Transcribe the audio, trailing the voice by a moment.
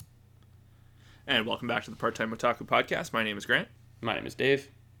And welcome back to the Part-Time Otaku Podcast. My name is Grant. My name is Dave.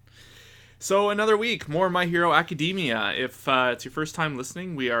 So another week, more My Hero Academia. If it's your first time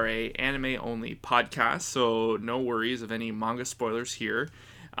listening, we are a anime-only podcast, so no worries of any manga spoilers here.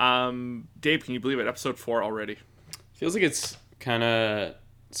 Dave, can you believe it? Episode 4 already. Feels like it's kind of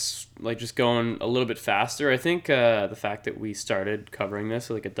like just going a little bit faster. I think the fact that we started covering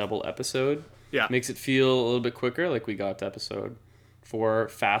this like a double episode makes it feel a little bit quicker. Like we got to episode 4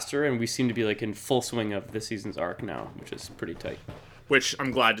 faster, and we seem to be like in full swing of this season's arc now, which is pretty tight. Which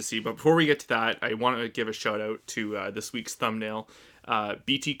I'm glad to see. But before we get to that, I want to give a shout out to this week's thumbnail,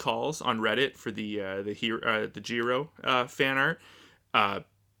 BT Calls on Reddit for the Jiro fan art.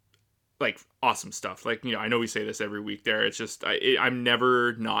 Like awesome stuff. Like, you know, I know we say this every week there. It's just I'm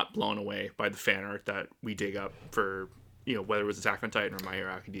never not blown away by the fan art that we dig up for, you know, whether it was Attack on Titan or My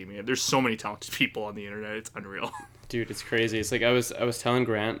Hero Academia. There's so many talented people on the internet. It's unreal. Dude, it's crazy. It's like I was telling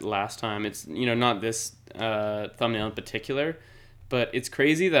Grant last time. It's, you know, not this thumbnail in particular, but it's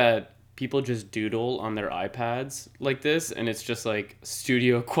crazy that people just doodle on their iPads like this, and it's just like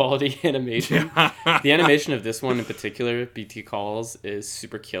studio quality animation. The animation of this one in particular, BT Calls, is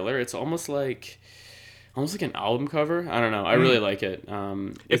super killer. It's almost like an album cover. I don't know. I really like it.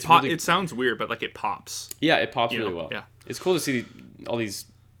 It sounds weird, but like it pops. Yeah, it pops really well. Yeah. It's cool to see all these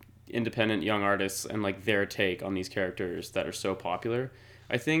independent young artists and like their take on these characters that are so popular.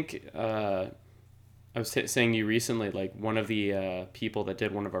 I think I was saying to you recently, like one of the people that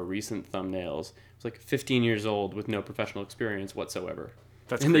did one of our recent thumbnails was like 15 years old with no professional experience whatsoever.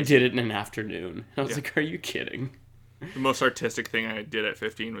 That's and crazy. They did it in an afternoon. I was like, are you kidding? The most artistic thing I did at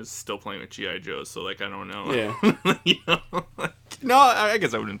 15 was still playing with G.I. Joe, so like I don't know. Yeah. You know, no, I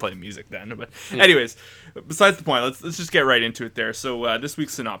guess I wouldn't play music then. But anyways, besides the point, let's just get right into it there. So this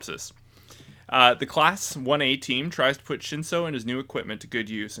week's synopsis. The Class 1A team tries to put Shinso and his new equipment to good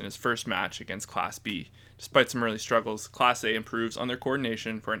use in his first match against Class B. Despite some early struggles, Class A improves on their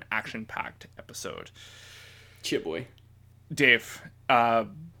coordination for an action-packed episode. Chip boy. Dave,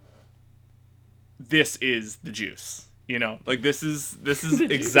 this is the juice. You know, like this is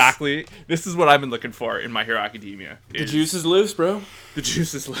exactly this is what I've been looking for in My Hero Academia. The juice is loose, bro. The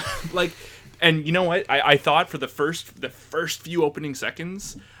juice is like, and you know what? I thought for the first few opening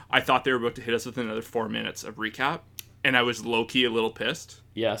seconds, I thought they were about to hit us with another 4 minutes of recap, and I was low key a little pissed.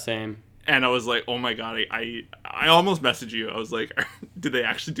 Yeah, same. And I was like, oh my god, I almost messaged you. I was like, did they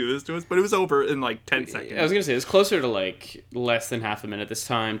actually do this to us? But it was over in like 10 seconds. I was gonna say it's closer to like less than half a minute this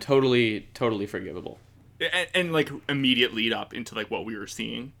time. Totally forgivable. And like immediate lead up into like what we were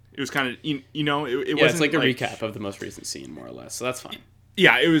seeing. It was kind of it wasn't it's like a recap of the most recent scene, more or less. So that's fine.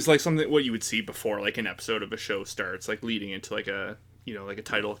 Yeah, it was like something what you would see before like an episode of a show starts, like leading into like a like a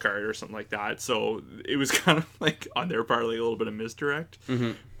title card or something like that. So it was kind of like on their part like a little bit of misdirect.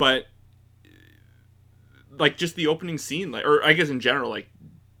 Mm-hmm. But like just the opening scene, like, or I guess in general, like,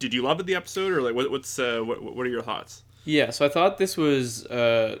 did you love the episode or like what are your thoughts? Yeah, so I thought this was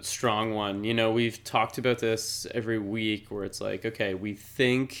a strong one. You know, we've talked about this every week where it's like, okay, we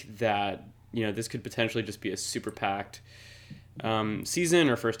think that, you know, this could potentially just be a super packed season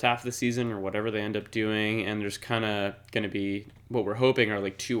or first half of the season or whatever they end up doing. And there's kind of going to be what we're hoping are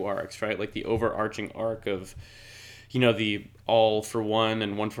like 2 arcs, right? Like the overarching arc of, you know, the all for one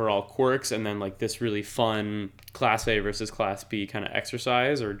and one for all quirks, and then like this really fun Class A versus Class B kind of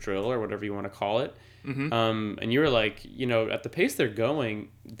exercise or drill or whatever you want to call it. Mm-hmm. And you were like, you know, at the pace they're going,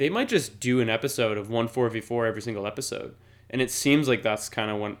 they might just do an episode of 1-4v4 every single episode. And it seems like that's kind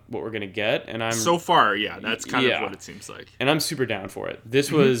of what we're going to get. And I'm so far, yeah, that's kind of what it seems like. And I'm super down for it.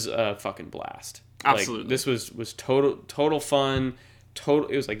 This was a fucking blast. Absolutely. Like, this was total fun.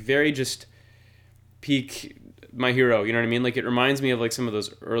 It was like very just peak My Hero, you know what I mean? Like it reminds me of like some of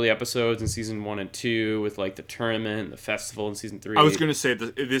those early episodes in season 1 and 2 with like the tournament, the festival in season 3. I was going to say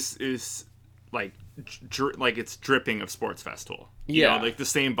that this is like it's dripping of sports festival. You know, like the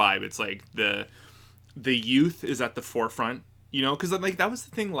same vibe. It's like the youth is at the forefront, you know, because like that was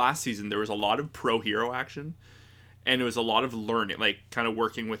the thing last season. There was a lot of pro hero action, and it was a lot of learning, like kind of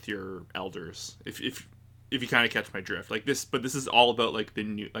working with your elders. If you kind of catch my drift, like this, but this is all about like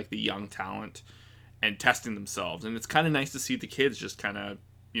the young talent and testing themselves, and it's kind of nice to see the kids just kind of,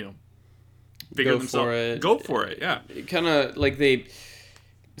 you know, figure themselves. Go for it, yeah. Kind of like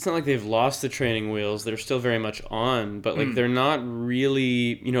it's not like they've lost the training wheels. They're still very much on, but like they're not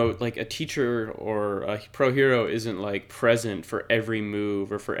really, you know, like a teacher or a pro hero isn't like present for every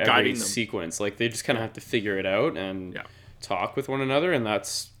move or for every sequence. Like they just kind of have to figure it out and talk with one another, and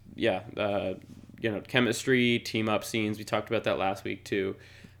that's you know, chemistry, team up scenes. We talked about that last week too.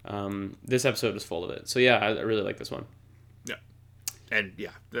 This episode is full of it. So yeah, I really like this one. Yeah, and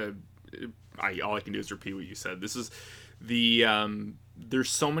yeah, all I can do is repeat what you said. This is the there's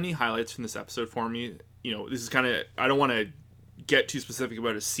so many highlights from this episode for me. You know, this is kind of, I don't want to get too specific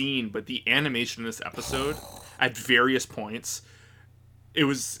about a scene, but the animation in this episode at various points, it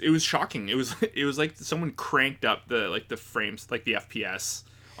was shocking. It was like someone cranked up the frames, like the FPS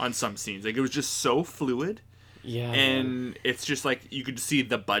on some scenes. Like, it was just so fluid. Yeah. And it's just like you could see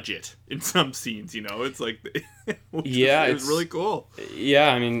the budget in some scenes, you know? It's like it was really cool.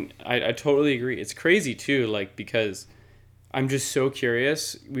 Yeah, I mean, I totally agree. It's crazy too, like, because I'm just so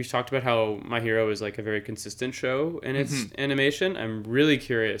curious. We've talked about how My Hero is like a very consistent show in its animation. I'm really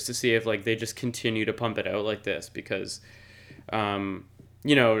curious to see if like they just continue to pump it out like this, because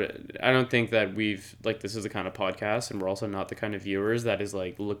you know, I don't think that we've, like, this is the kind of podcast, and we're also not the kind of viewers that is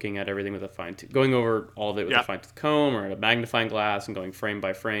like looking at everything with a going over all of it with a fine-tooth comb or a magnifying glass and going frame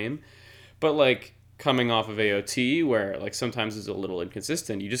by frame. But like, coming off of AOT, where like sometimes it's a little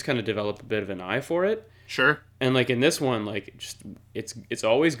inconsistent, you just kind of develop a bit of an eye for it. Sure. And like in this one, like, just it's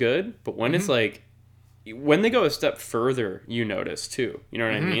always good, but when it's like, when they go a step further, you notice too. You know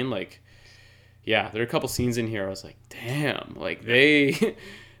what I mean? Like, yeah, there are a couple scenes in here I was like, damn, like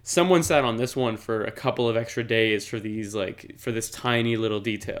someone sat on this one for a couple of extra days for these, like, for this tiny little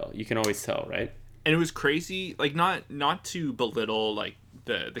detail. You can always tell, right? And it was crazy, like, not to belittle like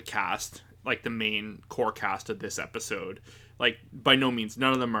the cast, like the main core cast of this episode. Like, by no means,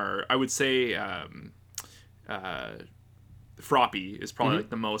 none of them are, I would say, Froppy is probably like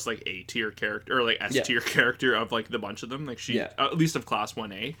the most like A tier character, or like S tier character of like the bunch of them. Like, she at least of class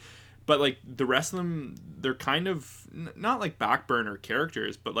 1A. But like the rest of them, they're kind of not like back burner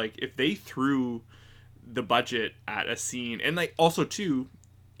characters, but like if they threw the budget at a scene, and like also too,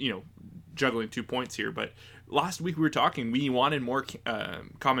 you know, juggling 2 points here, but last week we were talking, we wanted more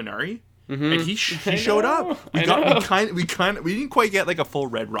Kaminari. And he showed up. We didn't quite get like a full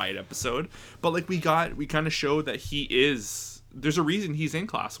Red Riot episode, but like we kind of showed that he is. There's a reason he's in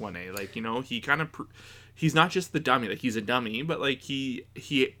class 1A. Like, you know, he kind of he's not just the dummy. Like, he's a dummy, but like he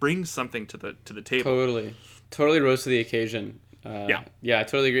brings something to the table. Totally rose to the occasion. Yeah, I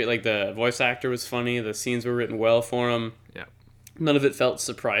totally agree. Like, the voice actor was funny. The scenes were written well for him. Yeah, none of it felt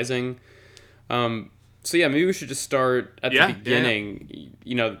surprising. So yeah, maybe we should just start at the beginning. Yeah.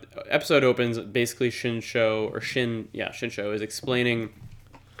 You know, episode opens basically Shinsho is explaining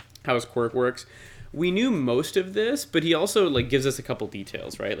how his quirk works. We knew most of this, but he also like gives us a couple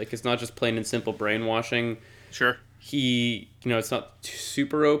details, right? Like, it's not just plain and simple brainwashing. Sure. He, you know, it's not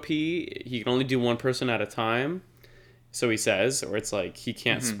super OP. He can only do one person at a time. So he says, or it's like he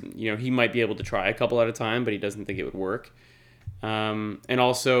can't, you know, he might be able to try a couple at a time, but he doesn't think it would work. And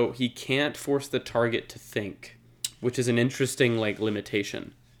also, he can't force the target to think, which is an interesting, like,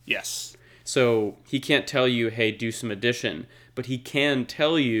 limitation. Yes. So he can't tell you, hey, do some addition, but he can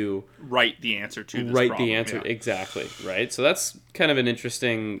tell you... Write the answer to this problem. The answer, yeah. Exactly, right? So that's kind of an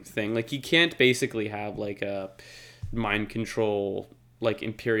interesting thing. Like, he can't basically have, like, a mind control, like,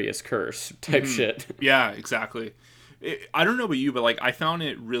 Imperious Curse type shit. Yeah, exactly. I don't know about you, but, like, I found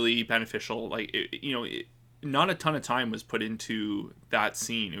it really beneficial. Like, not a ton of time was put into that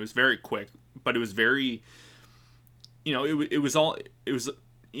scene. It was very quick, but it was very, you know, it was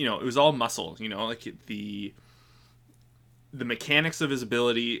all muscle, you know, like the mechanics of his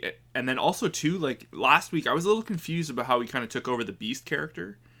ability. And then also too, like, last week I was a little confused about how he kind of took over the Beast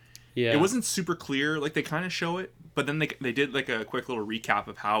character. Yeah. It wasn't super clear. Like, they kind of show it, but then they did like a quick little recap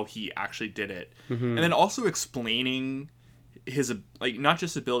of how he actually did it. And then also explaining his, like, not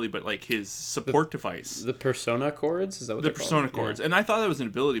just ability, but like his support device, the persona chords, is that what the persona chords? Yeah. And I thought that was an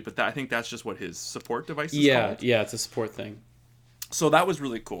ability, but I think that's just what his support device is called. Yeah, it's a support thing. So that was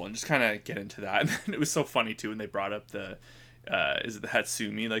really cool, and just kind of get into that. And it was so funny too when they brought up the is it the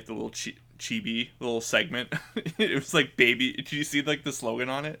Hatsumi, like the little chibi little segment. It was like baby. Did you see like the slogan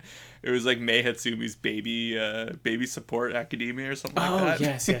on it? It was like Mei Hatsumi's baby support academia or something like that.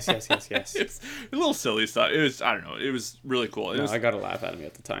 Yes. It's a little silly stuff. It was, I don't know. It was really cool. I got a laugh out of me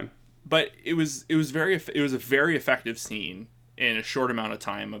at the time. But it was a very effective scene in a short amount of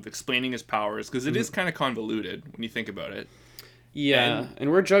time of explaining his powers, because it is kind of convoluted when you think about it. Yeah,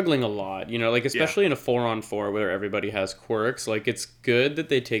 and we're juggling a lot, you know, like, especially in a 4-on-4 where everybody has quirks. Like, it's good that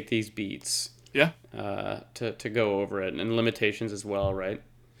they take these beats. Yeah. To go over it, and limitations as well, right?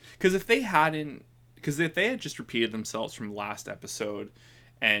 Because if they had just repeated themselves from last episode,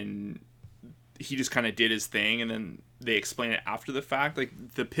 and he just kind of did his thing, and then they explain it after the fact, like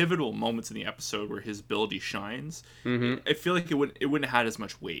the pivotal moments in the episode where his ability shines, I feel like it wouldn't have had as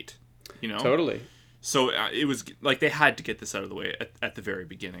much weight, you know? Totally. So it was like they had to get this out of the way at the very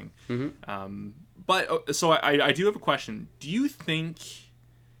beginning. But so I do have a question. Do you think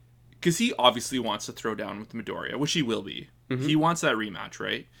because he obviously wants to throw down with Midoriya, which he will be. Mm-hmm. He wants that rematch,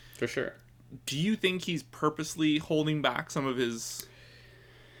 right? For sure. Do you think he's purposely holding back some of his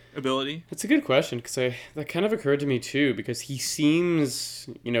ability? That's a good question, because that kind of occurred to me too, because he seems,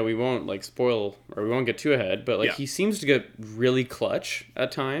 we won't like spoil, or we won't get too ahead, but like he seems to get really clutch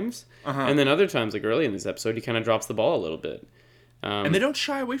at times, and then other times, like early in this episode, he kind of drops the ball a little bit. And they don't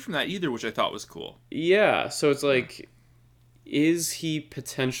shy away from that either, which I thought was cool. Yeah, so it's like, is he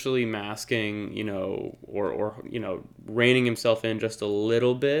potentially masking, or reining himself in just a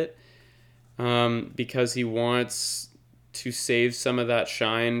little bit, because he wants to save some of that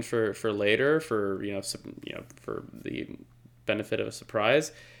shine for later, for for the benefit of a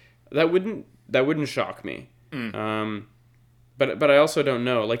surprise? That wouldn't shock me. But I also don't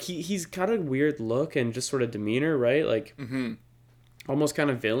know. Like he's got a weird look and just sort of demeanor, right? Like almost kind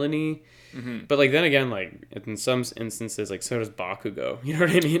of villainy. But like then again, like in some instances, like so does Bakugo. You know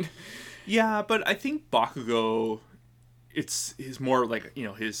what I mean? Yeah, but I think Bakugo, it's more like,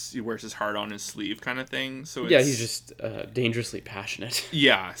 he wears his heart on his sleeve kind of thing. So yeah, he's just dangerously passionate.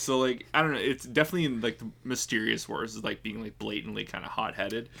 Yeah, so like I don't know, it's definitely like the Mysterious Wars is like being like blatantly kind of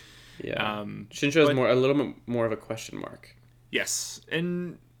hot-headed. Yeah, Shinsho is a little bit more of a question mark. Yes,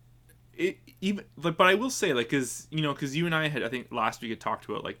 and it even like, but I will say like because you and I think last week had talked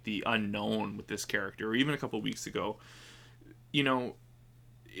about like the unknown with this character, or even a couple of weeks ago.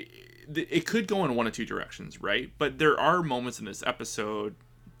 It could go in one of two directions, right? But there are moments in this episode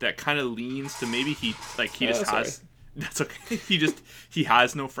that kind of leans to maybe he just has. That's okay. He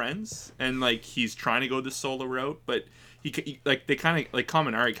has no friends, and like he's trying to go the solo route, but he like they kind of like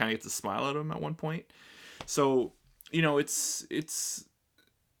Kaminari kind of gets a smile out of him at one point. So it's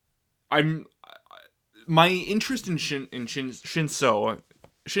my interest in Shinso or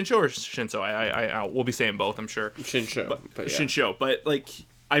Shinso. I will be saying both, I'm sure. Shinsho, but yeah. Shinsho, but like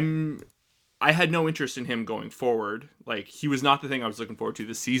I had no interest in him going forward. Like he was not the thing I was looking forward to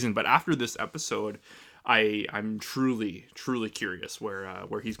this season. But after this episode, I'm truly curious where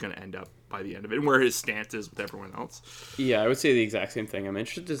he's going to end up by the end of it, and where his stance is with everyone else. Yeah, I would say the exact same thing. I'm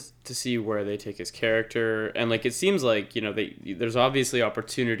interested to see where they take his character, and like it seems like there's obviously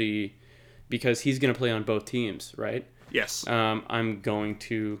opportunity because he's going to play on both teams, right? Yes. I'm going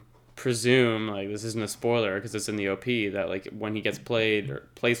to presume, like this isn't a spoiler because it's in the OP, that like when he gets played or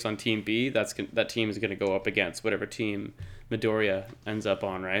placed on Team B, that team is going to go up against whatever team Midoriya ends up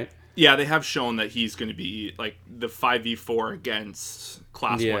on, right? Yeah, they have shown that he's going to be like the 5v4 against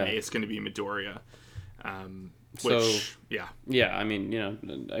Class 1A. It's going to be Midoriya. Yeah, I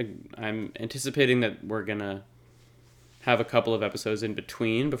mean, I'm anticipating that we're going to have a couple of episodes in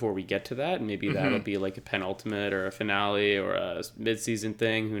between before we get to that, and maybe that'll be like a penultimate or a finale or a mid-season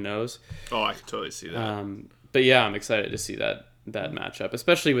thing, who knows. Oh, I can totally see that. But yeah, I'm excited to see that matchup,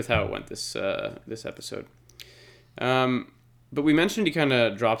 especially with how it went this episode. But we mentioned he kind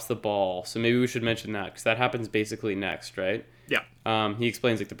of drops the ball, so maybe we should mention that, because that happens basically next, right? Yeah. He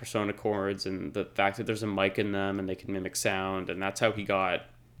explains like the persona chords and the fact that there's a mic in them and they can mimic sound, and that's how he got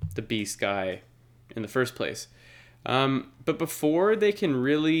the Beast guy in the first place. But before they can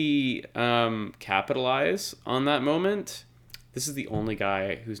really capitalize on that moment, this is the only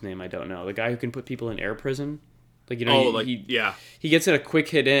guy whose name I don't know. The guy who can put people in air prison. Like, he gets in a quick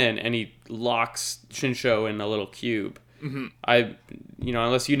hit in and he locks Shinsho in a little cube.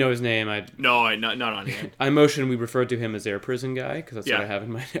 Unless you know his name, not on hand. I motion we refer to him as air prison guy, because that's what I have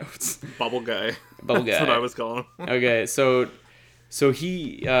in my notes. Bubble guy. Bubble guy. That's what I was calling him. Okay, so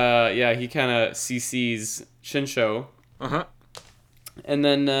he kind of CCs Shinsho. And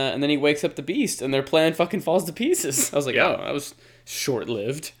then he wakes up the Beast, and their plan fucking falls to pieces. I was like, oh, that was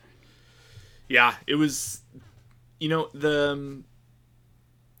short-lived. Yeah, it was.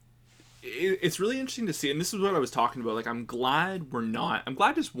 It's really interesting to see, and this is what I was talking about. Like, I'm glad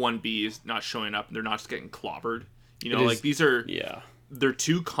just 1B is not showing up, and they're not just getting clobbered. These are. Yeah. They're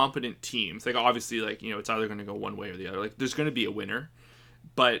two competent teams. Like, obviously, like, it's either going to go one way or the other. Like, there's going to be a winner,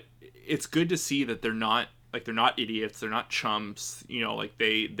 but it's good to see that they're not idiots. They're not chumps. Like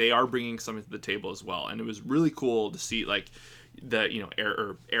they are bringing something to the table as well. And it was really cool to see like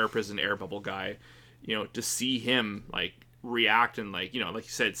the air prison air bubble guy, to see him like react and like like you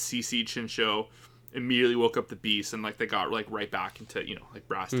said, CC Shinsho, immediately woke up the Beast, and like they got like right back into like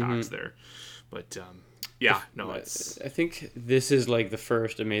brass tacks there. But I think this is like the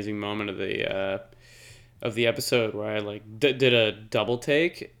first amazing moment of the episode where I like did a double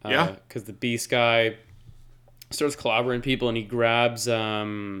take. Because the Beast guy starts clobbering people and he grabs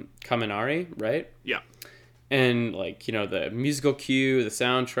Kaminari, right? Yeah. And like, the musical cue, the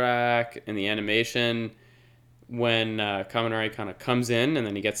soundtrack, and the animation when Kaminari kind of comes in and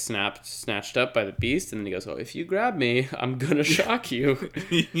then he gets snatched up by the beast, and then he goes, "Oh, if you grab me, I'm gonna shock you."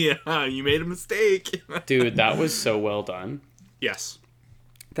 Yeah, you made a mistake. Dude, that was so well done. Yes.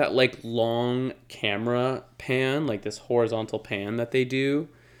 That like long camera pan, like this horizontal pan that they do,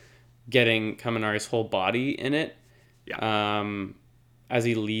 getting Kaminari's whole body in it. Yeah. As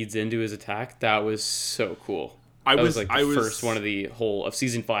he leads into his attack, that was so cool. That was like the first one of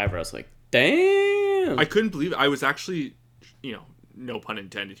season 5 where I was like, damn. I couldn't believe it. I was actually, no pun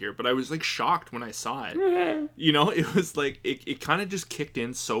intended here, but I was like shocked when I saw it. It was like it kind of just kicked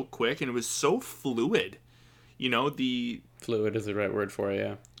in so quick, and it was so fluid. Fluid is the right word for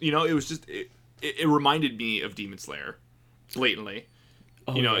it, yeah. It was just it reminded me of Demon Slayer, blatantly.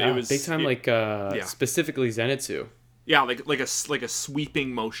 Oh, it was big time, specifically Zenitsu. Yeah, like a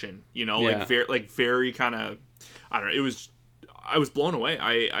sweeping motion, like very kind of, I don't know. I was blown away.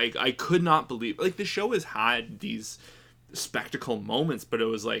 I could not believe, like, the show has had these spectacle moments, but it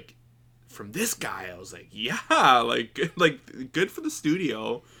was like, from this guy, I was like, yeah, like good for the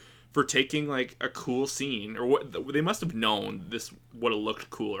studio for taking like a cool scene, or what they must have known this would have looked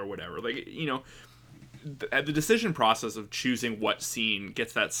cool or whatever. Like, the decision process of choosing what scene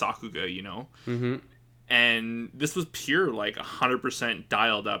gets that Sakuga, Mm-hmm. And this was pure, like, 100%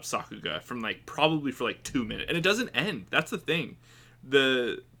 dialed up Sakuga from, like, probably for, like, 2 minutes. And it doesn't end. That's the thing.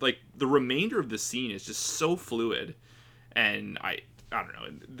 The remainder of the scene is just so fluid. And I don't know.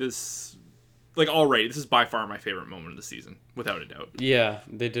 This, like, already, this is by far my favorite moment of the season, without a doubt. Yeah,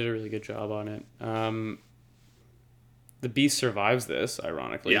 they did a really good job on it. The Beast survives this,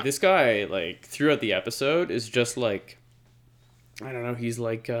 ironically. Yeah. This guy, like, throughout the episode is just, like, I don't know, he's,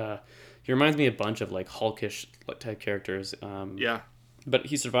 like, he reminds me a bunch of like Hulkish type characters. Yeah. But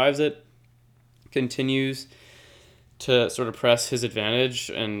he survives it, continues to sort of press his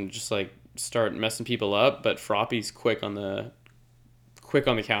advantage and just like start messing people up. But Froppy's quick on the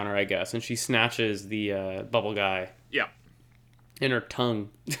counter, I guess, and she snatches the bubble guy. Yeah. In her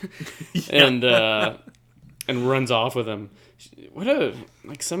tongue, and runs off with him.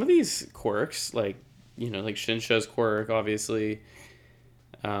 Some of these quirks, like Shinsho's quirk, obviously.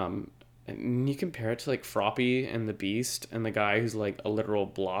 And you compare it to like Froppy and the Beast and the guy who's like a literal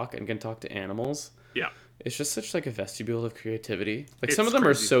block and can talk to animals. Yeah. It's just such like a vestibule of creativity. Like some of them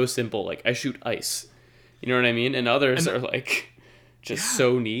are so simple, like I shoot ice. You know what I mean? And others are like just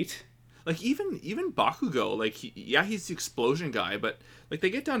so neat. Like even Bakugo, like he's the explosion guy, but like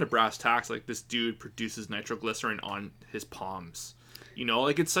they get down to brass tacks, like this dude produces nitroglycerin on his palms.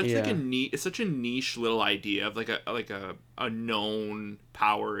 Like it's such it's such a niche little idea of like a known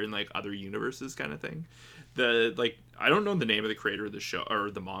power in like other universes kind of thing. I don't know the name of the creator of the show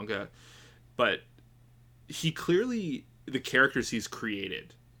or the manga, but he clearly, the characters he's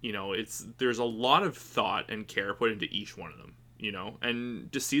created, there's a lot of thought and care put into each one of them,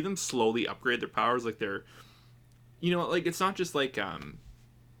 and to see them slowly upgrade their powers, like they're, like it's not just like how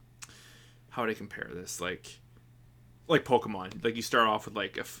would I compare this, like Pokemon, like you start off with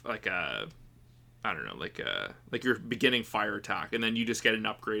like your beginning fire attack, and then you just get an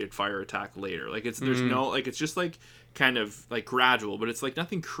upgraded fire attack later. Like there's no, like it's just like kind of like gradual, but it's like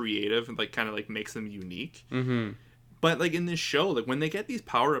nothing creative and like kind of like makes them unique. Mm-hmm. But like in this show, like when they get these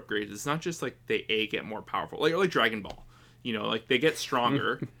power upgrades, it's not just like they get more powerful, like Dragon Ball, like they get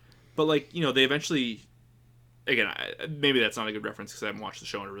stronger, but like they eventually. Again, maybe that's not a good reference because I haven't watched the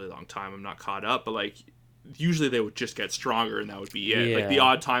show in a really long time. I'm not caught up, but like. Usually they would just get stronger and that would be it. Yeah. Like the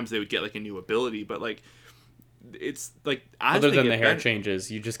odd times they would get like a new ability, but like it's like as other than the hair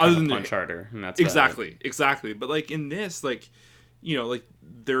changes, you just kind of punch harder, and that's exactly. But like in this, like like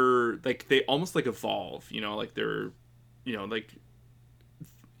they're like they almost like evolve. Like they're like,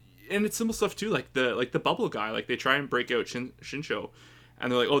 and it's simple stuff too. Like the bubble guy, like they try and break out Shinsho,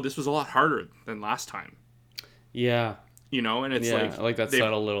 and they're like, oh, this was a lot harder than last time. Yeah. And it's like I like that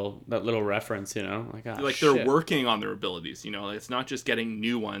subtle little reference, like they're working on their abilities, like it's not just getting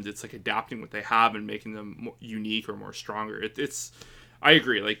new ones, it's like adapting what they have and making them more unique or more stronger. It's I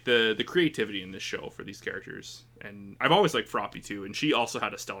agree, like the creativity in this show for these characters, and I've always liked Froppy too, and she also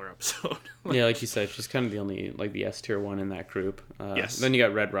had a stellar episode. Yeah, like you said, she's kind of the only like the S tier one in that group. Yes. Then you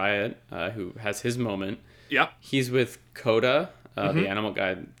got Red Riot, who has his moment. Yeah. He's with Koda. The animal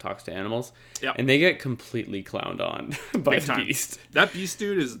guy talks to animals, and they get completely clowned on by the Beast. That Beast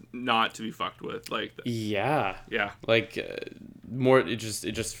dude is not to be fucked with. Like, yeah, like more.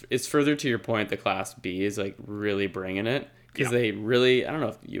 It's further to your point. The Class B is like really bringing it because they really. I don't know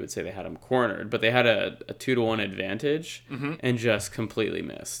if you would say they had him cornered, but they had a 2-1 advantage and just completely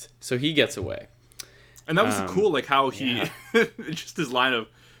missed. So he gets away, and that was cool. Like how he just his line of.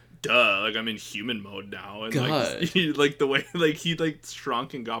 duh, like I'm in human mode now, and God. like like the way like he like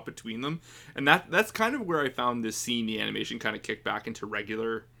shrunk and got between them, and that's kind of where I found this scene, the animation kind of kicked back into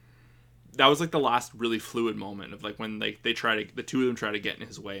regular. That was like the last really fluid moment of like when like the two of them try to get in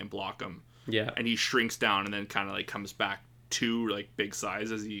his way and block him. Yeah. And he shrinks down and then kind of like comes back to like big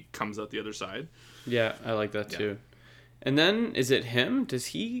size as he comes out the other side. Yeah, I like that too. And then is it him? Does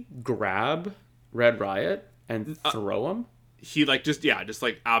he grab Red Riot and throw him? He like just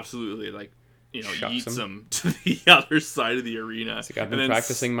like absolutely like yeets him to the other side of the arena. It's like, I've been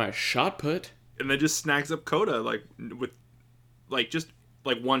practicing my shot put. And then just snags up Kota like with like just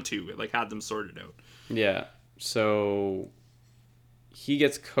like 1-2, like had them sorted out. Yeah. So he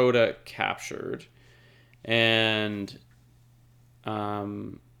gets Kota captured, and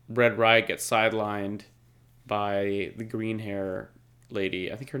Red Riot gets sidelined by the green hair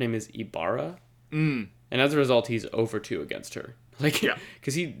lady. I think her name is Ibarra. And as a result, he's 0-2 against her. Like,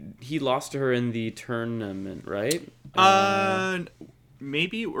 because he lost to her in the tournament, right?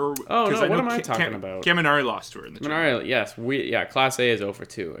 Maybe or what am I talking about? Kaminari lost to her in the tournament. Yes, Class A is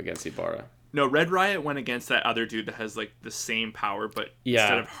 0-2 against Ibarra. No, Red Riot went against that other dude that has like the same power, but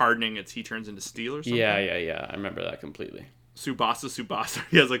instead of hardening, he turns into steel or something. Yeah. I remember that completely. Tsubasa.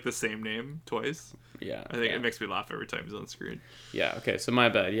 He has like the same name twice. Yeah, I think it makes me laugh every time he's on the screen. Yeah. Okay. So my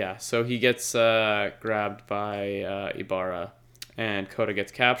bad. Yeah. So he gets grabbed by Ibarra, and Kota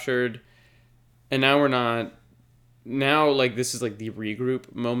gets captured, and now we're not. Now, like, this is like the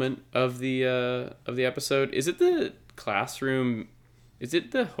regroup moment of the episode. Is it the classroom? Is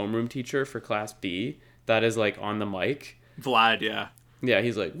it the homeroom teacher for Class B that is like on the mic? Vlad, yeah. Yeah,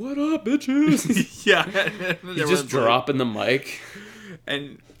 he's like, "What up, bitches?" Yeah, he's just dropping the mic.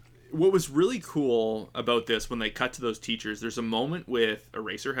 And what was really cool about this when they cut to those teachers, there's a moment with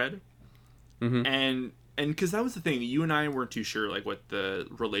Eraserhead, and because that was the thing, you and I weren't too sure like what the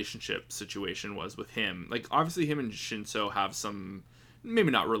relationship situation was with him. Like obviously him and Shinso have some, maybe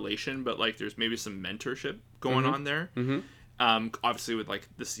not relation, but like there's maybe some mentorship going on there. Obviously with like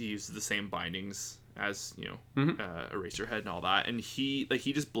this, he uses the same bindings as Eraserhead and all that, and he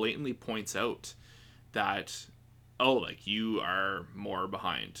just blatantly points out that like you are more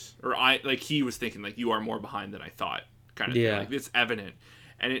behind, or he was thinking like you are more behind than I thought, kind of thing. Like it's evident.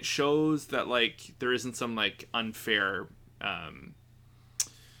 And it shows that, like, there isn't some, like, unfair...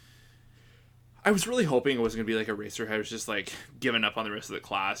 I was really hoping it wasn't going to be, like, Eraserhead was just, like, giving up on the rest of the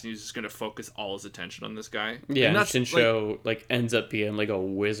class, and he was just going to focus all his attention on this guy. Yeah, and Shinsho, like, ends up being, like, a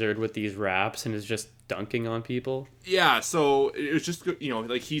wizard with these raps and is just dunking on people. Yeah, so it was just,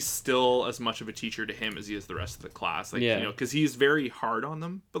 like, he's still as much of a teacher to him as he is the rest of the class. Like, because he's very hard on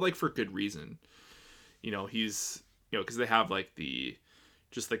them, but, like, for good reason. He's... because they have, like, the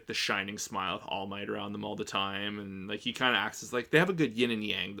shining smile of All Might around them all the time, and like he kind of acts as like they have a good yin and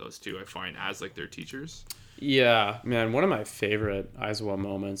yang, those two, I find, as like their teachers. Yeah, man, one of my favorite Aizawa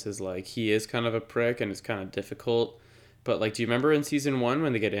moments is like he is kind of a prick and it's kind of difficult, but like, do you remember in season 1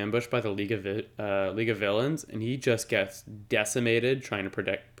 when they get ambushed by the League of Villains and he just gets decimated trying to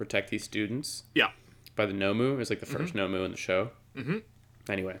protect these students? Yeah, by the Nomu. It's like the first Nomu in the show.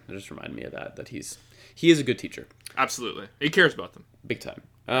 Anyway, it just reminded me of that he is a good teacher. Absolutely. He cares about them. Big time.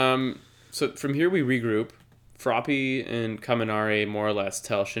 So from here we regroup. Froppy and Kaminari more or less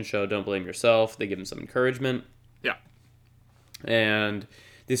tell Shinsho, don't blame yourself. They give him some encouragement. Yeah. And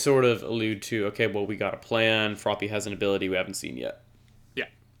they sort of allude to, okay, well, we got a plan. Froppy has an ability we haven't seen yet. Yeah.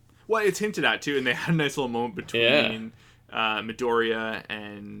 Well, it's hinted at, too, and they had a nice little moment between Midoriya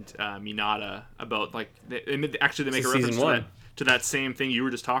and Minata about, like, they make a reference to that same thing you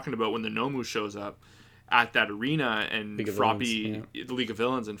were just talking about when the Nomu shows up at that arena, and Froppy, the League of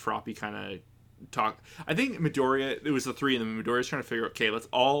Villains, and Froppy kind of talk. I think Midoriya, it was the three of them. Midoriya's trying to figure out, okay, let's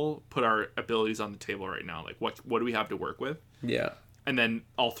all put our abilities on the table right now. Like, what do we have to work with? Yeah. And then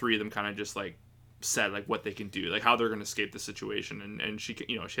all three of them kind of just like said like what they can do, like how they're going to escape the situation. And she,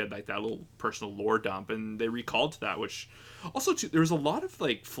 she had like that little personal lore dump, and they recalled to that. Which also too, there was a lot of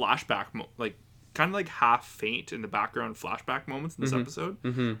like flashback, like kind of like half faint in the background flashback moments in this episode,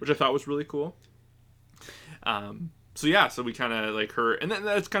 which I thought was really cool. So we kind of like her, and then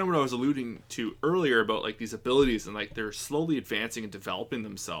that's kind of what I was alluding to earlier about like these abilities, and like they're slowly advancing and developing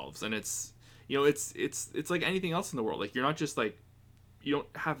themselves, and it's it's like anything else in the world. Like you're not just like, you don't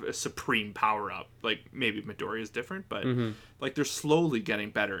have a supreme power up. Like maybe Midoriya is different, but like they're slowly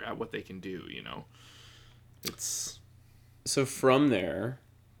getting better at what they can do. It's so from there,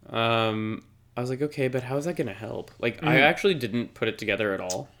 I was like, okay, but how is that gonna help? Like I actually didn't put it together at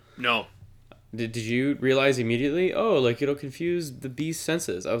all. No. Did you realize immediately? Oh, like it'll confuse the beast's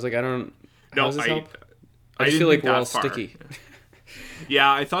senses. I was like, I don't. How does this help? I just feel like we're all sticky.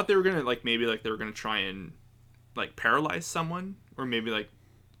 Yeah, I thought they were gonna like maybe like they were gonna try and like paralyze someone, or maybe like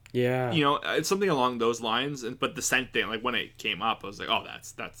Yeah. it's something along those lines. And but the scent thing, like when it came up, I was like, oh,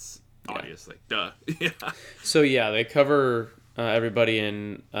 that's obvious, like duh. Yeah. So yeah, they cover everybody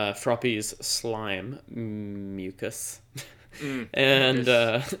in Froppy's slime mucus, and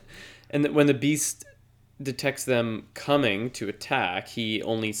when the beast detects them coming to attack, he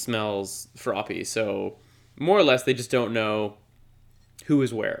only smells Froppy. So more or less, they just don't know who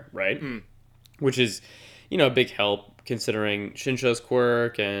is where, right? Which is, a big help considering Shinsho's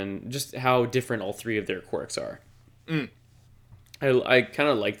quirk and just how different all three of their quirks are. I kind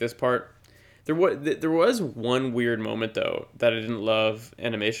of like this part. There was one weird moment though that I didn't love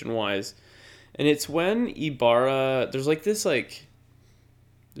animation wise, and it's when Ibarra, there's like this like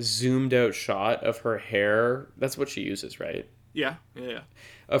zoomed out shot of her hair. That's what she uses, right? Yeah.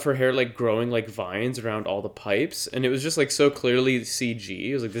 Of her hair like growing like vines around all the pipes, and it was just like so clearly CG.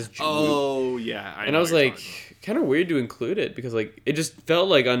 It was like this. Oh yeah, I was like, kind of weird to include it because like it just felt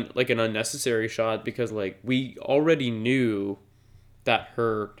like an unnecessary shot because like we already knew that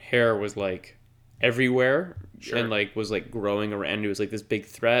her hair was like everywhere and like was like growing around. It was like this big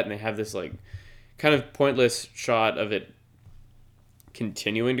threat, and they have this like kind of pointless shot of it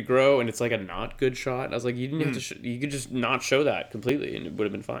continuing to grow, and it's like a not good shot. I was like, you didn't have to. You could just not show that completely, and it would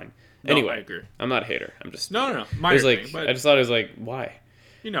have been fine. No, anyway, I agree. I'm not a hater. I'm just no. It was like I just thought it was like, why?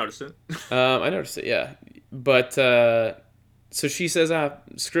 You noticed it. I noticed it, yeah. But so she says,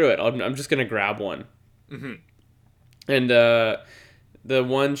 screw it. I'm just gonna grab one. And the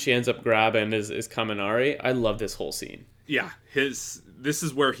one she ends up grabbing is Kaminari. I love this whole scene. Yeah, this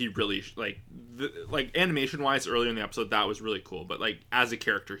is where he really like animation wise earlier in the episode that was really cool, but like as a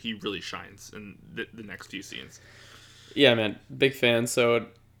character he really shines in the next few scenes. Yeah, man, big fan. So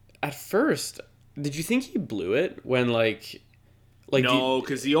at first, did you think he blew it when like no,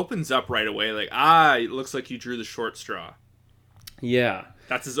 because he opens up right away like it looks like you drew the short straw. Yeah.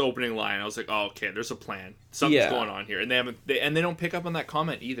 That's his opening line. I was like, oh, okay, there's a plan. Something's going on here. And they don't pick up on that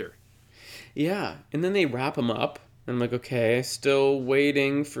comment either. Yeah. And then they wrap him up. And I'm like, okay, still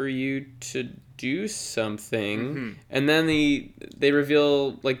waiting for you to do something. And then they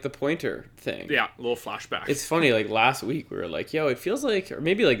reveal like the pointer thing. Yeah, a little flashback. It's funny, like last week we were like, yo, it feels like, or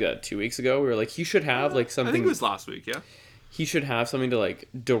maybe like 2 weeks ago, we were like, he should have like something. I think it was last week, yeah. He should have something to like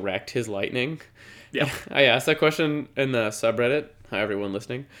direct his lightning. Yeah. I asked that question in the subreddit. Hi, everyone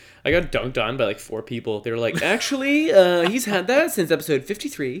listening. I got dunked on by like 4 people. They were like, actually, he's had that since episode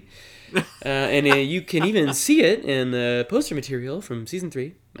 53. And you can even see it in the poster material from season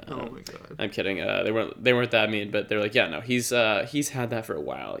 3. Oh my god. I'm kidding. They weren't that mean, but they're like, yeah, no, he's had that for a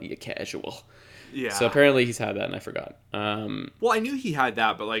while. You casual. Yeah. So apparently he's had that, and I forgot. Well, I knew he had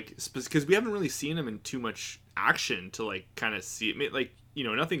that, but like, because we haven't really seen him in too much action to like kind of see it. Like,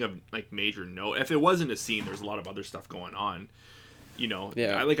 nothing of like major note. If it wasn't a scene, there's a lot of other stuff going on.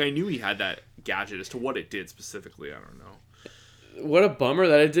 Yeah. I knew he had that gadget. As to what it did specifically, I don't know. What a bummer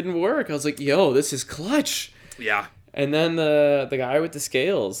that it didn't work. I was like, yo, this is clutch. Yeah. And then the guy with the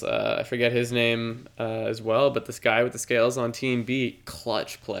scales, I forget his name as well, but this guy with the scales on Team B,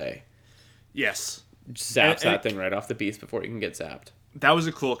 clutch play. Yes. Zaps that thing right off the beast before he can get zapped. That was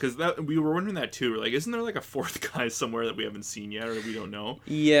cool, because we were wondering that too. We're like, isn't there like a 4th guy somewhere that we haven't seen yet, or we don't know?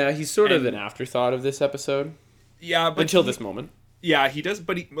 Yeah, he's sort of an afterthought of this episode. Yeah, but until this moment. Yeah, he does,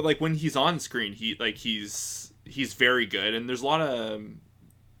 but like when he's on screen, he's very good, and there's a lot of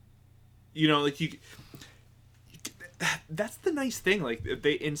that's the nice thing. Like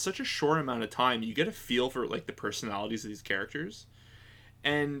they, in such a short amount of time, you get a feel for like the personalities of these characters,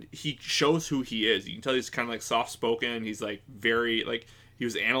 and he shows who he is. You can tell he's kind of like soft spoken. He's like very like he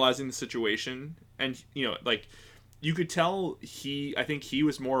was analyzing the situation, and like you could tell I think he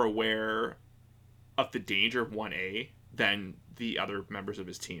was more aware of the danger of 1A than the other members of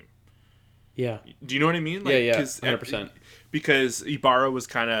his team. Yeah. Do you know what I mean? Like, yeah, 100%. Because Ibarra was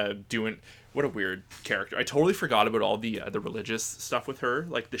kind of doing... What a weird character. I totally forgot about all the religious stuff with her.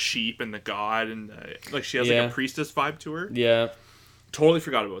 Like the sheep and the god. And like she has like a priestess vibe to her. Yeah. Totally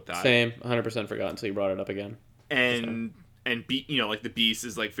forgot about that. Same. 100% forgot until you brought it up again. And like the beast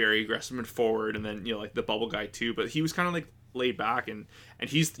is like very aggressive and forward. And then, like the bubble guy too. But he was kind of like laid back. And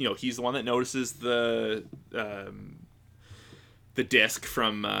he's, he's the one that notices the disc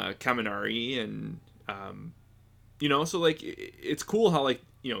from Kaminari, and so like it's cool how like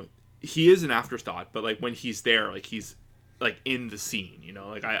he is an afterthought, but like when he's there, like he's like in the scene,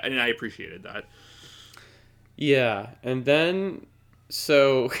 like I appreciated that. Yeah, and then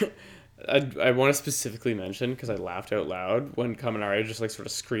so I want to specifically mention, because I laughed out loud when Kaminari just like sort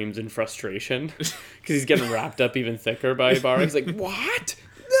of screams in frustration because he's getting wrapped up even thicker by Ibarra. He's like, "What?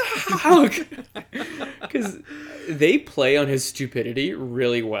 No!" Because they play on his stupidity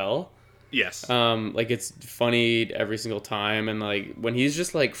really well. Yes. Like it's funny every single time, and like when he's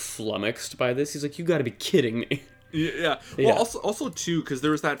just like flummoxed by this, he's like, "You got to be kidding me." Yeah. Well, also too, because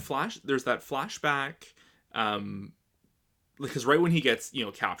there's that flashback. Because right when he gets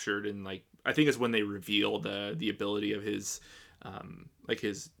captured, and like I think it's when they reveal the ability of his like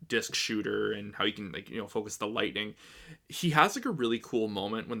his disc shooter and how he can like focus the lightning. He has like a really cool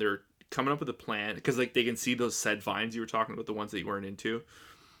moment when they're coming up with a plan, because like they can see those said vines you were talking about, the ones that you weren't into,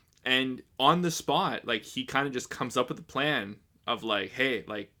 and on the spot like he kind of just comes up with a plan of like, hey,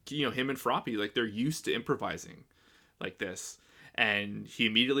 like him and Froppy, like they're used to improvising like this. And he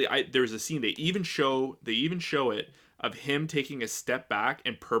immediately there's a scene they even show it of him taking a step back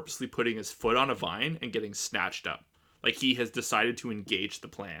and purposely putting his foot on a vine and getting snatched up. Like he has decided to engage the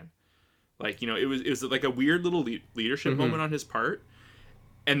plan. Like, it was like a weird little leadership moment on his part.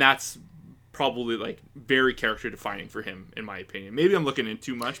 And that's probably like very character defining for him, in my opinion. Maybe I'm looking in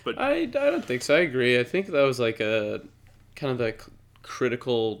too much, but I don't think so. I agree. I think that was like a kind of the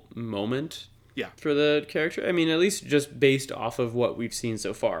critical moment for the character. I mean, at least just based off of what we've seen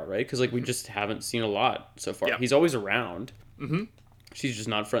so far, right? Because like we just haven't seen a lot so far. He's always around. Mm-hmm. She's just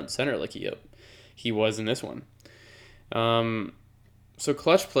not front and center like he was in this one. So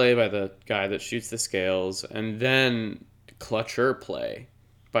clutch play by the guy that shoots the scales, and then clutcher play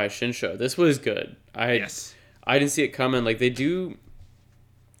by Shinsho. This was good. I didn't see it coming. Like they do,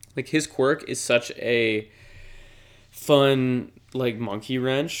 like his quirk is such a fun like monkey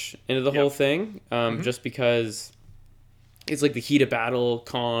wrench into the whole thing, just because it's like the heat of battle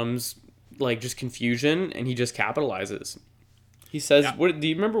calms like just confusion, and he just capitalizes. He says, "What do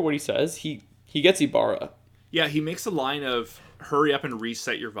you remember what he says?" He gets Ibarra. Yeah, he makes a line of "Hurry up and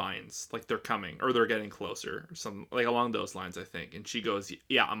reset your vines, like they're coming or they're getting closer," or something like along those lines, I think. And she goes,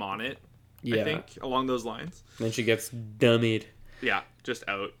 "Yeah, I'm on it." I think along those lines. And then she gets dummied. Yeah, just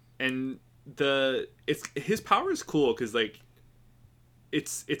out. And his power is cool because like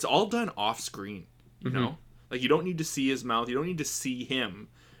it's all done off screen, you know? Like you don't need to see his mouth, you don't need to see him.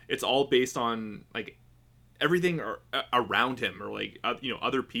 It's all based on like everything around him, or like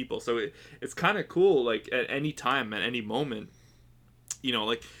other people. So it's kind of cool, like at any time, at any moment,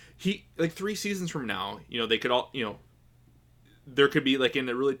 like he, like 3 seasons from now, they could all, there could be like in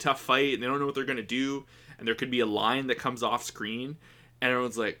a really tough fight and they don't know what they're gonna do, and there could be a line that comes off screen and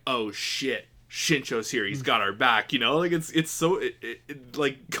everyone's like, oh shit, Shinsho's here, he's got our back, like it's so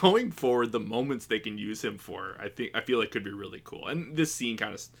like going forward, the moments they can use him for, I feel like could be really cool. And this scene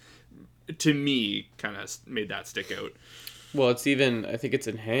kind of, to me, kind of made that stick out. Well, it's even, I think it's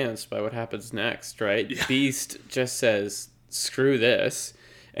enhanced by what happens next, right? Yeah. Beast just says, screw this,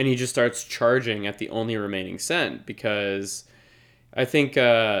 and he just starts charging at the only remaining cent, because I think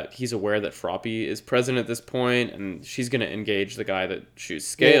he's aware that Froppy is present at this point, and she's going to engage the guy that shoots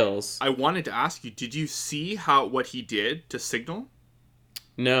scales. Well, I wanted to ask you, did you see what he did to signal?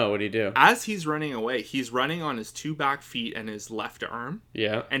 No, what did he do? As he's running away, he's running on his 2 back feet and his left arm.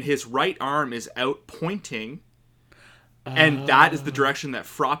 Yeah. And his right arm is out pointing. And that is the direction that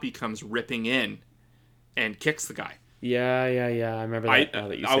Froppy comes ripping in and kicks the guy. Yeah. I remember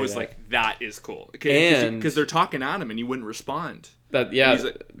that. I was like, that is cool. Because they're talking at him and he wouldn't respond. That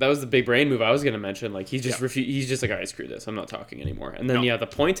was the big brain move I was going to mention. Like, he's just like, all right, screw this. I'm not talking anymore. And then, the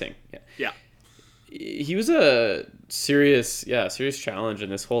pointing. Yeah. He was a serious challenge in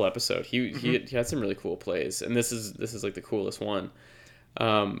this whole episode. He had some really cool plays, and this is like the coolest one.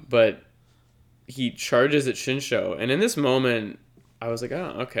 But he charges at Shinsho, and in this moment, I was like,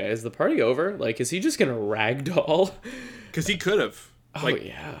 oh, okay, is the party over? Like, is he just gonna ragdoll? Because he could have.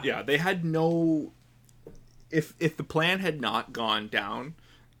 Yeah. They had no. If the plan had not gone down,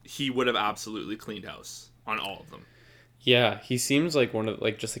 he would have absolutely cleaned house on all of them. Yeah, he seems like one of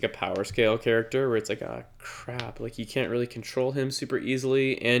just like a power scale character where it's like, ah, crap, like you can't really control him super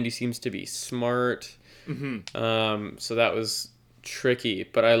easily, and he seems to be smart. Mm-hmm. So that was tricky,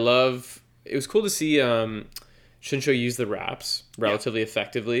 but it was cool to see Shinsho use the raps relatively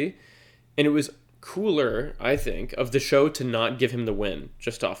effectively, and it was cooler, I think, of the show to not give him the win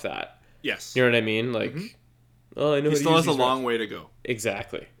just off that. Yes, you know what I mean? Like, oh, I know he still has a long way to go.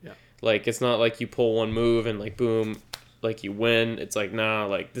 Exactly. Yeah, like it's not like you pull one move and like boom. Like you win. It's like, nah,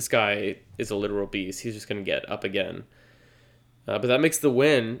 like this guy is a literal beast. He's just going to get up again. But that makes the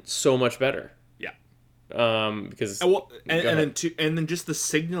win so much better. Yeah. Because and then just the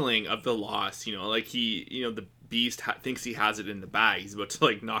signaling of the loss, like he, the Beast thinks he has it in the bag. He's about to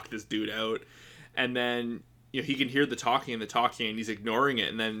like knock this dude out, and then he can hear the talking, and he's ignoring it.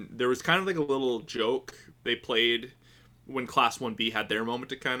 And then there was kind of like a little joke they played when Class 1B had their moment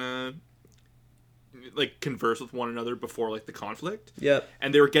to kind of like converse with one another before like the conflict. Yep.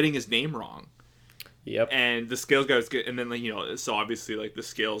 And they were getting his name wrong. Yep. And the scales guy was good, and then like so obviously like the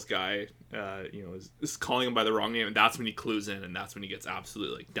scales guy, is calling him by the wrong name, and that's when he clues in, and that's when he gets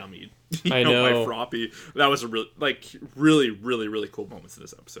absolutely like dummied. I know. By Froppy. That was a really really cool moments in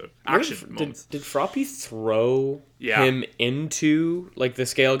this episode. Action moments. Did Froppy throw him into like the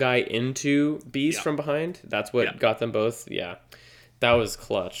scale guy into Beast from behind? That's what got them both. Yeah. That was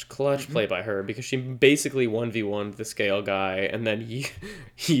clutch play by her, because she basically 1v1'd the scale guy, and then he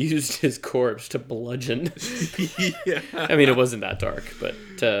used his corpse to bludgeon. Yeah. I mean, it wasn't that dark, but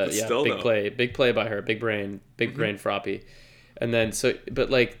big play by her, big brain Froppy. And then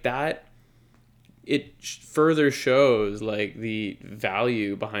but like that, it further shows like the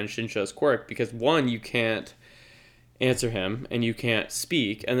value behind Shinsho's quirk, because one, you can't answer him and you can't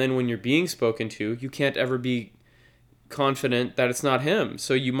speak, and then when you're being spoken to, you can't ever be confident that it's not him,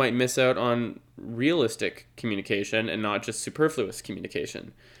 so you might miss out on realistic communication and not just superfluous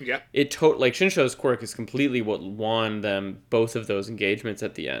communication. Yeah, like Shinsho's quirk is completely what won them both of those engagements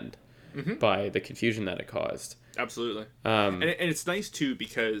at the end, by the confusion that it caused. Absolutely. And it's nice too,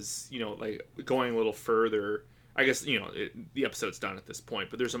 because like going a little further, I guess the episode's done at this point,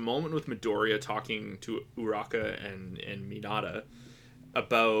 but there's a moment with Midoriya talking to Uraka and Minata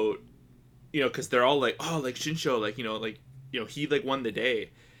about, because they're all like, oh, like Shinsho, like, he like won the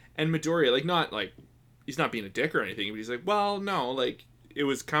day. And Midoriya, like, not like, he's not being a dick or anything, but he's like, well, no, like, it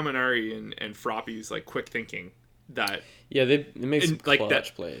was Kaminari and Froppy's like quick thinking that. Yeah, they made some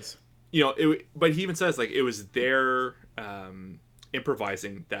clutch plays. But he even says like it was their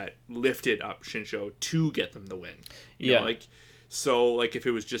improvising that lifted up Shinsho to get them the win. You know, like, so like if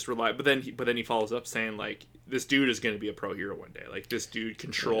it was just reliable, but then he follows up saying like, this dude is going to be a pro hero one day. Like, this dude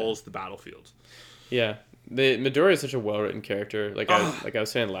controls the battlefield. Yeah. Midoriya is such a well-written character. Like I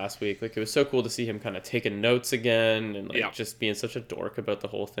was saying last week, like it was so cool to see him kind of taking notes again and like just being such a dork about the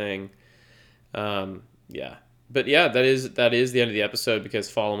whole thing. Yeah. But yeah, that is the end of the episode, because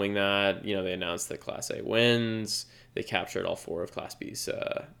following that, they announced that Class A wins. They captured all 4 of Class B's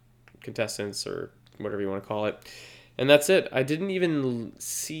contestants, or whatever you want to call it. And that's it. I didn't even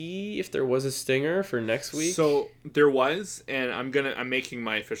see if there was a stinger for next week. So there was, and I'm making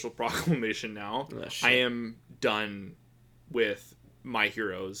my official proclamation now. I am done with My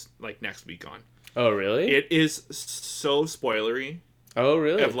Heroes like next week on. Oh, really? It is so spoilery. Oh,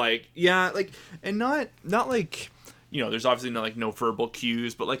 really? Of like, yeah, like, and not like, there's obviously no verbal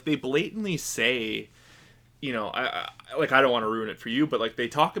cues, but like they blatantly say, I don't want to ruin it for you, but like they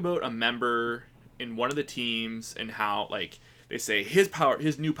talk about a member in one of the teams and how like they say his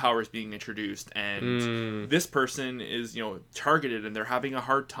new power is being introduced, and this person is targeted and they're having a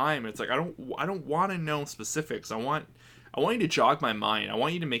hard time, and it's like I don't want to know specifics. I want you to jog my mind. I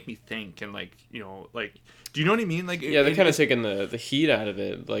want you to make me think, and like like, do you know what I mean? Like, yeah, they're kind of taking the heat out of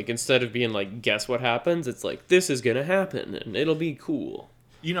it. Like, instead of being like, guess what happens, it's like, this is gonna happen and it'll be cool.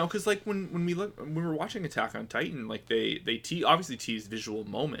 Because like when we were watching Attack on Titan, like they obviously tease visual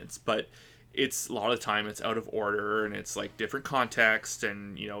moments, but it's a lot of the time it's out of order and it's like different context,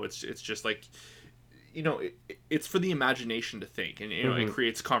 and it's just like it's for the imagination to think, and it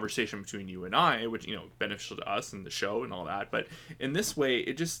creates conversation between you and I, which beneficial to us and the show and all that. But in this way,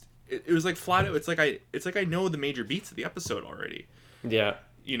 it was like flat out. It's like I know the major beats of the episode already. Yeah.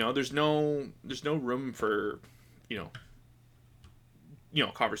 There's no room for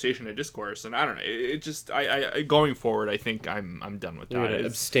conversation and discourse, and I don't know. It just I going forward, I think I'm done with that. You're gonna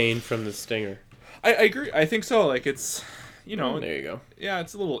abstain from the stinger. I agree. I think so. Like, it's there you go. Yeah,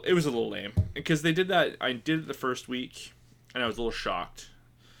 it was a little lame, because they did that. I did it the first week, and I was a little shocked,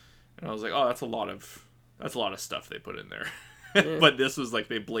 and I was like, oh, that's a lot of stuff they put in there. But this was like,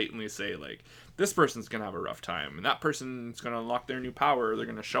 they blatantly say like, this person's gonna have a rough time, and that person's gonna unlock their new power. They're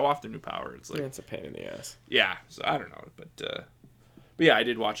gonna show off their new power. It's like, it's a pain in the ass. Yeah, so I don't know, but yeah, I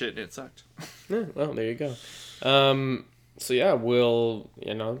did watch it and it sucked. Yeah, well, there you go. So yeah, we'll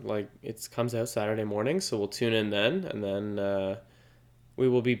like, it comes out Saturday morning, so we'll tune in then, and then we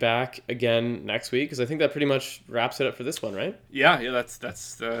will be back again next week, because I think that pretty much wraps it up for this one, right? Yeah,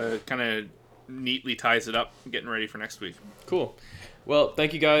 that's kind of neatly ties it up, getting ready for next week. Cool. Well,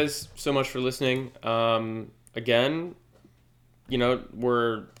 thank you guys so much for listening. Again,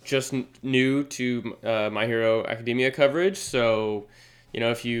 we're just new to My Hero Academia coverage, so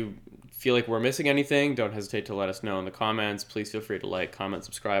if you feel like we're missing anything, don't hesitate to let us know in the comments. Please feel free to like, comment,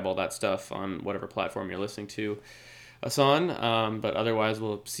 subscribe, all that stuff on whatever platform you're listening to us on. But otherwise,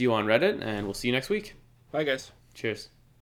 we'll see you on Reddit, and we'll see you next week. Bye, guys. Cheers.